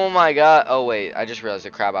 Oh my God! Oh wait, I just realized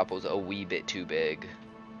the crab apple is a wee bit too big.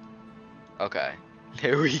 Okay,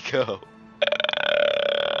 there we go.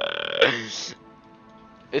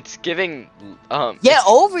 It's giving. Get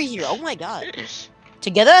over here! Oh my God!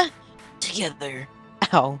 Together, together.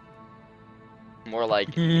 Ow. More like.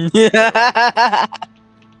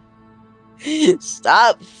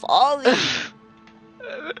 Stop falling.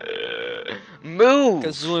 Move.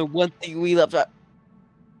 Because there's only one thing we left.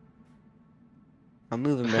 I'm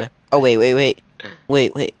moving, bro. Oh wait.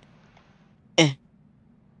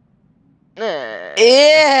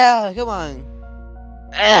 Yeah, come on.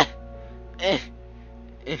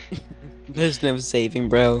 There's no saving,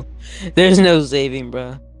 bro. There's no saving,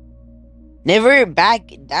 bro. Never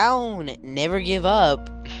back down. Never give up.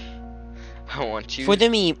 I want you. For the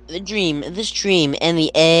meme, the dream, the stream, and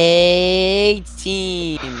the A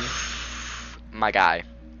team. My guy.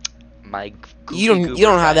 My. You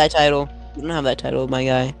don't have that title. You don't have that title, my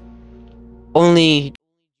guy. Only.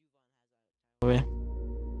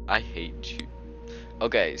 I hate you.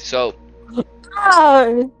 Okay, so.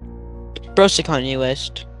 Bros to Kanye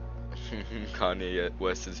West. Kanye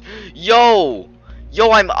West is. Yo,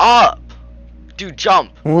 I'm up. Dude,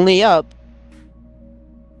 jump. Only up.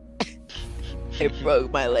 I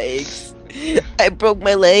broke my legs. I broke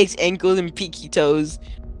my legs, ankles, and peaky toes.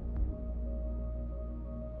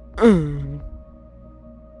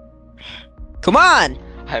 Come on!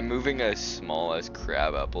 I'm moving a small as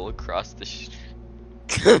crab apple across the street.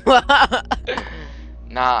 Come on!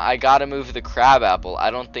 Nah, I gotta move the crab apple.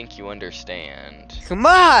 I don't think you understand. Come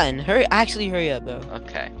on! Hurry! Actually, hurry up, though.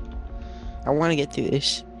 Okay. I want to get through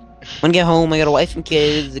this. When I get home, I got a wife and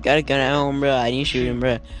kids. I got a gun at home, bro. I need to shoot him,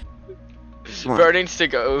 bro. Come on. Bro needs to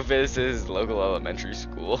go visit his local elementary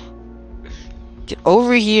school. Get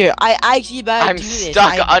over here. I actually about to I'm do this.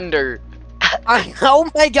 stuck under. Oh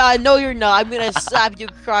my God! No, you're not. I'm gonna slap you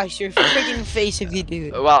across your freaking face if you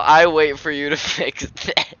do it. While I wait for you to fix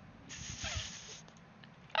this.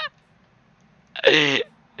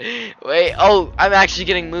 Wait, oh, I'm actually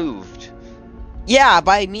getting moved. Yeah,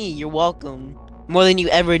 by me. You're welcome. More than you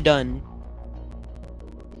ever done.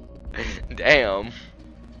 Damn.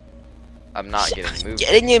 I'm not getting moved.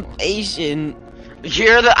 Getting impatient.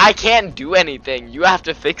 I can't do anything. You have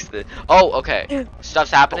to fix this. Oh, okay.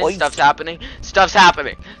 Stuff's happening. Oink. Stuff's happening. Stuff's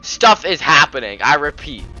happening. Stuff is happening. I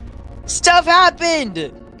repeat. Stuff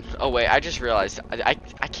happened. Oh wait, I just realized I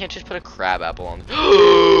can't just put a crab apple on.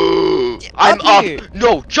 I'm up. here.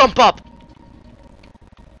 No, jump up.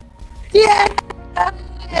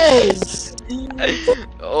 Yes.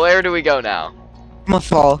 Where do we go now? I'm gonna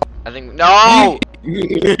fall. I think no.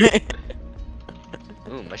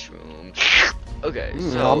 Ooh, mushroom. Okay,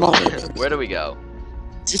 so where do we go?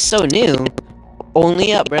 This is so new.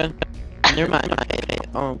 Only up, bro. Never mind.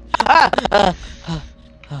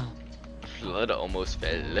 Blood almost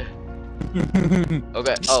fell.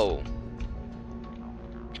 Okay. Oh,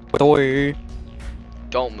 Door.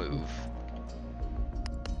 don't move.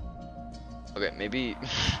 Okay, maybe.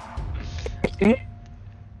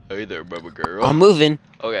 Hey there, baby girl. I'm moving.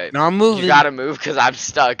 Okay. No, I'm moving. You gotta move because I'm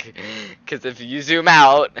stuck. Because if you zoom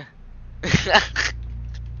out.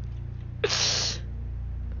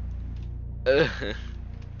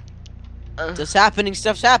 Stuff's happening.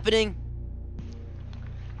 Stuff's happening.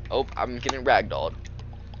 Oh, I'm getting ragdolled.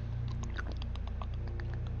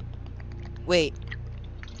 Wait.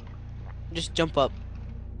 Just jump up.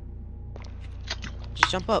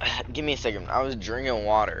 Just jump up. Give me a second. I was drinking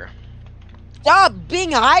water. Stop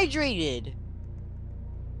being hydrated.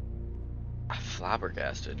 I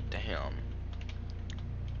flabbergasted. Damn.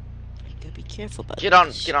 You gotta be careful about Get on.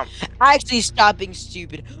 this. Get on. Actually, stop being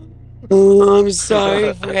stupid. Oh, I'm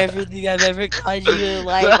sorry for everything I've ever caused you in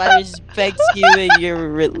life. I respect you and your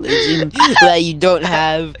religion that you don't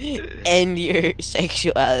have, and your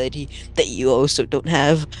sexuality that you also don't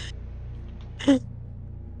have.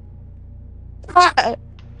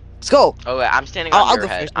 Let's go. Oh wait, I'm standing on I'll your go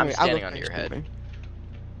head. first. I'm Don't worry, I'll standing go on your first, head.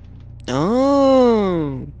 don't worry.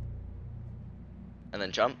 Oh. And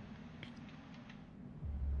then jump.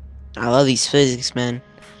 I love these physics, man.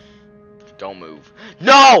 Don't move.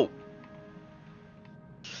 No!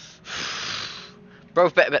 Bro,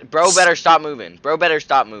 better stop moving. Bro, better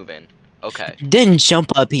stop moving. Okay. Then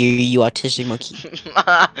jump up here, you autistic monkey.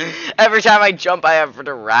 Every time I jump, I have to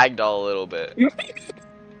ragdoll a little bit.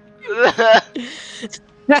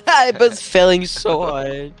 But failing so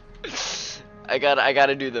hard. I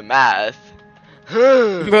gotta do the math.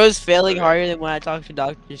 Bro's failing harder than when I talk to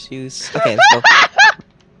Dr. Seuss. Okay, let's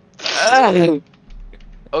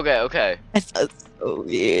go. Okay. That's so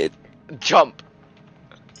weird. Jump.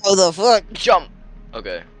 Oh the fuck? Jump.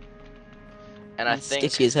 Okay. And I That's think.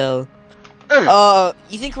 sketchy as hell.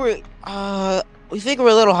 You think we're a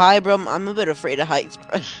little high, bro? I'm a bit afraid of heights,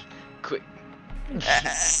 bro. Quick.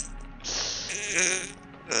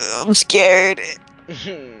 I'm scared.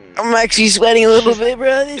 I'm actually sweating a little bit,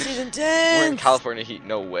 bro. This is We're in intense. California heat.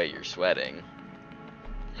 No way you're sweating.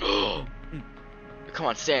 Come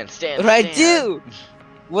on, stand. What do I do?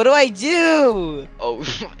 What do I do? Oh,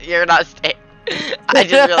 you're not staying. I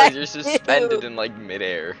just realized you're suspended in like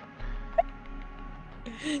midair.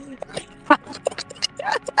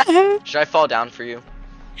 Should I fall down for you?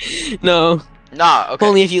 No. Nah, okay.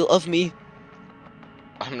 Only if you love me.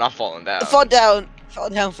 I'm not falling down. Fall down. Fall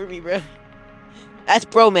down for me, bro. That's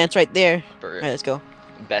bromance right there. Alright, Alright, let's go.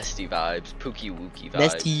 bestie vibes, pookie wookie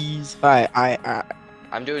vibes. Besties. Alright.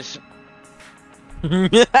 I'm doing.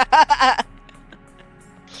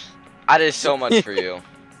 I did so much for you.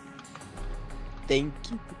 Thank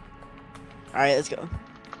you. Alright, let's go.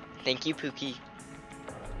 Thank you, Pookie.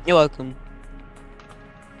 You're welcome.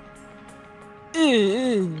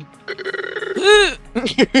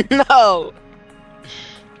 No.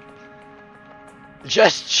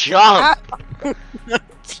 Just jump.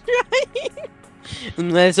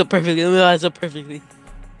 That's so perfectly. That's so perfectly.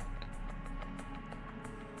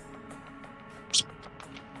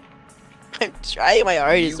 I'm trying my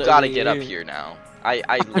hardest. You gotta get up here now. I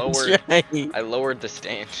lowered the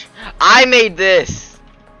stand. I made this.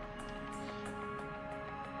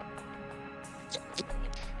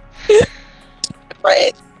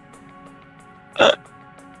 Right.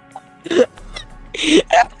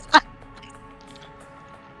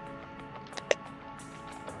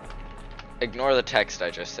 Ignore the text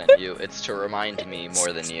I just sent you. It's to remind me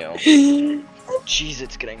more than you. Jeez,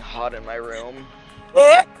 it's getting hot in my room.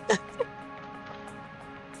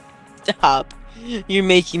 Stop. You're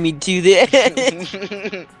making me do this.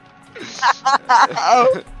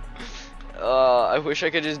 I wish I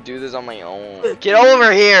could just do this on my own. Get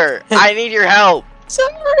over here! I need your help! Sorry,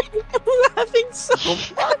 I'm laughing so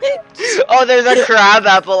much. Oh, there's a crab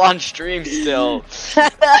apple on stream still.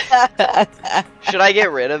 Should I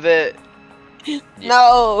get rid of it?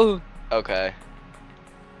 No. Okay.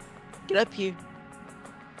 Get up here.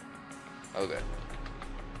 Okay.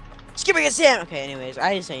 Skipping a Sam. Okay, anyways,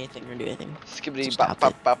 I didn't say anything or do anything. Skippity Stop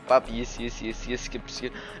bop bop bop bop. Yes, skip.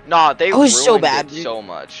 Nah, they Oh, ruined it's so bad, it dude. so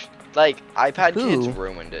much. Like, iPad kids Who?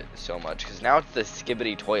 ruined it so much because now it's the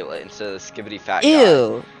skibbity toilet instead of the skibbity fat guy.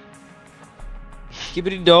 Ew.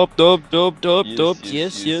 Skibbity dope, dope, dope, dope, dope.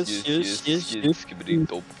 Yes, Yes, yes, yes, yes, yes, yes, yes, yes. yes. Skibbity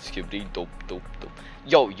dope, skibbity dope, dope, dope.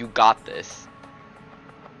 Yo, you got this.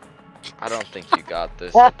 I don't think you got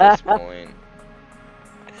this at this point.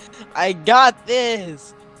 I got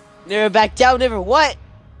this. Never back down, never what?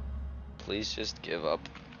 Please just give up.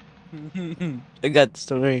 I got this,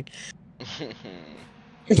 don't worry.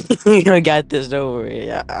 I got this, don't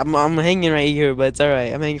worry. I'm hanging right here, but it's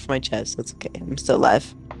alright. I'm hanging from my chest. That's okay. I'm still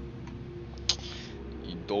alive.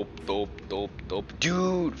 You dope, dope, dope, dope.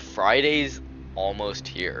 Dude, Friday's almost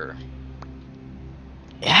here.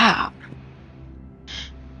 Yeah.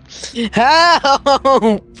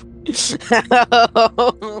 Help! Help!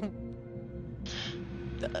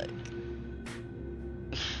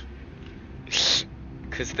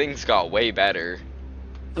 Cause things got way better.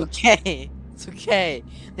 Okay. It's okay.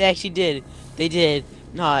 They actually did. They did.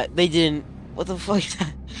 Not. They didn't. What the fuck is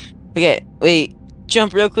that? Okay, wait.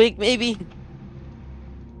 Jump real quick, maybe?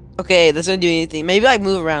 Okay, that's not doing anything. Maybe like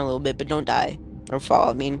move around a little bit, but don't die. Or fall.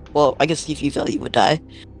 I mean, well, I guess if you fell, you would die.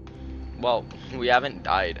 Well, we haven't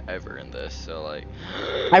died ever in this, so like...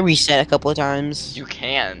 I reset a couple of times. You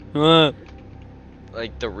can. Uh,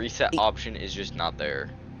 Like, the reset option is just not there.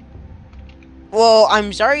 well,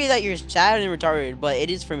 I'm sorry that you're sad and retarded, but it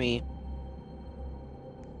is for me.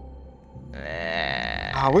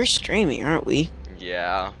 Ah, we're streaming, aren't we?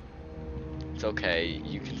 Yeah. It's okay,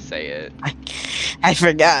 you can say it. I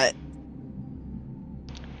forgot.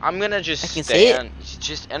 I'm gonna just I can say it. stand,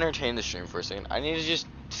 just entertain the stream for a second. I need to just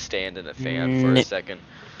stand in a fan for a second.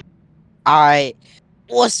 Alright.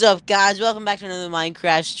 What's up, guys? Welcome back to another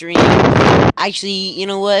Minecraft stream. Actually, you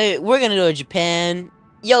know what? We're gonna go to Japan.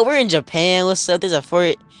 Yo, we're in Japan. What's up? There's a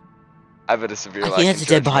fort. I've had a severe I lack think of that's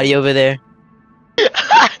a dead body judgment. over there.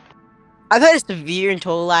 I've had a severe and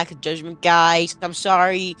total lack of judgment, guys. I'm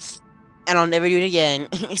sorry. And I'll never do it again.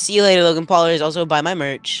 See you later, Logan Paul is also buy my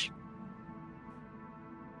merch.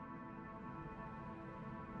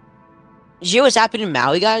 Did you hear what's happening in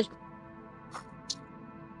Maui, guys?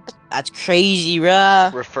 That's crazy,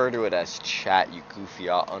 bruh. Refer to it as chat, you goofy,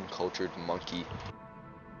 uncultured monkey.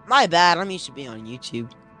 My bad. I'm used to being on YouTube.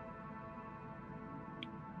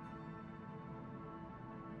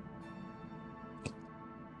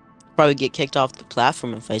 Probably get kicked off the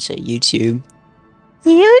platform if I say YouTube.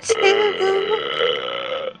 YouTube.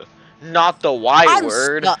 Not the Y I'm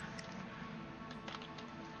word. stuck.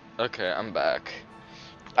 Okay, I'm back.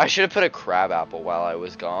 I should have put a crab apple while I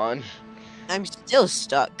was gone. I'm still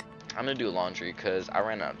stuck. I'm gonna do laundry because I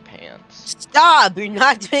ran out of pants. Stop! You're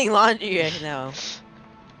not doing laundry right now.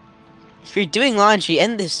 If you're doing laundry,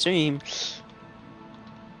 end this stream.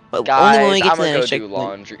 But Guys, only when we get I'm to the gonna go next do checkpoint.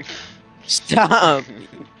 laundry. Stop!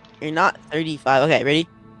 You're not 35. Okay, ready?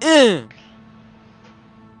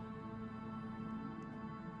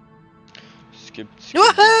 Skip,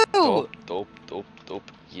 Woohoo! dope, dope, dope,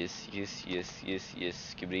 dope. Yes, yes, yes, yes,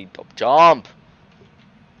 yes. Skibbity dope. Jump!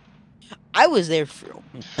 I was there for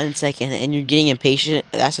 1 second, and you're getting impatient.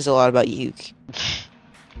 That says a lot about you.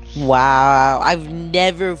 Wow, I've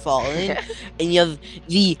never fallen, and you have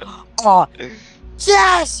the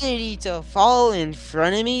audacity to fall in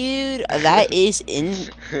front of me, dude. That is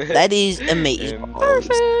amazing.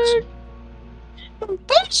 Impossible.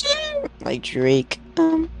 Like Drake.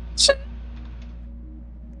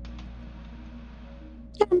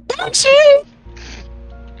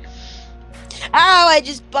 Ow! I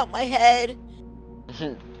just bumped my head.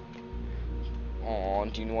 Aw,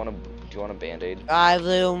 do you want a Band-Aid? 5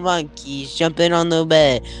 little monkeys jumping on the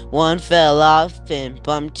bed. One fell off and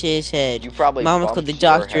bumped his head. You probably Mama bumped called the your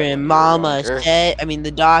doctor head and when you were Mama younger. said,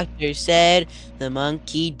 the doctor said the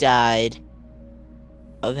monkey died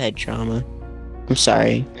of head trauma. I'm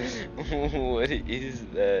sorry. What is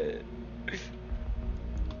that?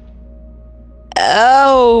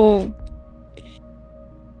 Oh.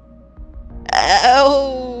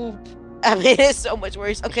 Oh. I mean, it's so much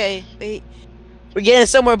worse. Okay, wait. We're getting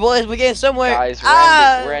somewhere, boys. We're getting somewhere. Guys,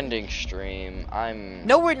 we're ending stream.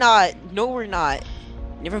 No, we're not. No, we're not.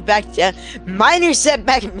 Never back down. Minor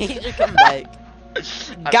setback, major comeback.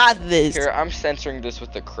 Got this. Here, I'm censoring this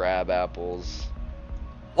with the crab apples.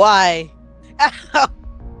 Why?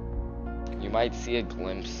 You might see a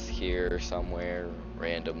glimpse here somewhere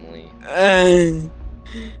randomly.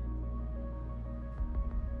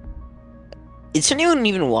 Is anyone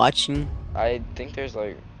even watching? I think there's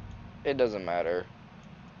like, it doesn't matter.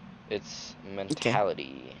 It's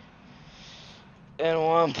mentality. And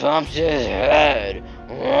one pumped his head.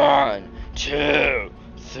 1, 2,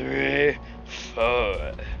 3,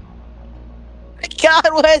 4. God,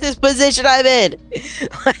 what is this position I'm in?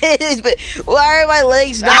 Why are my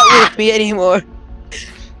legs not with me anymore?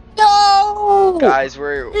 No! Guys,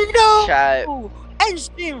 we're No! chat. End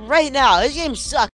stream right now. This game sucks.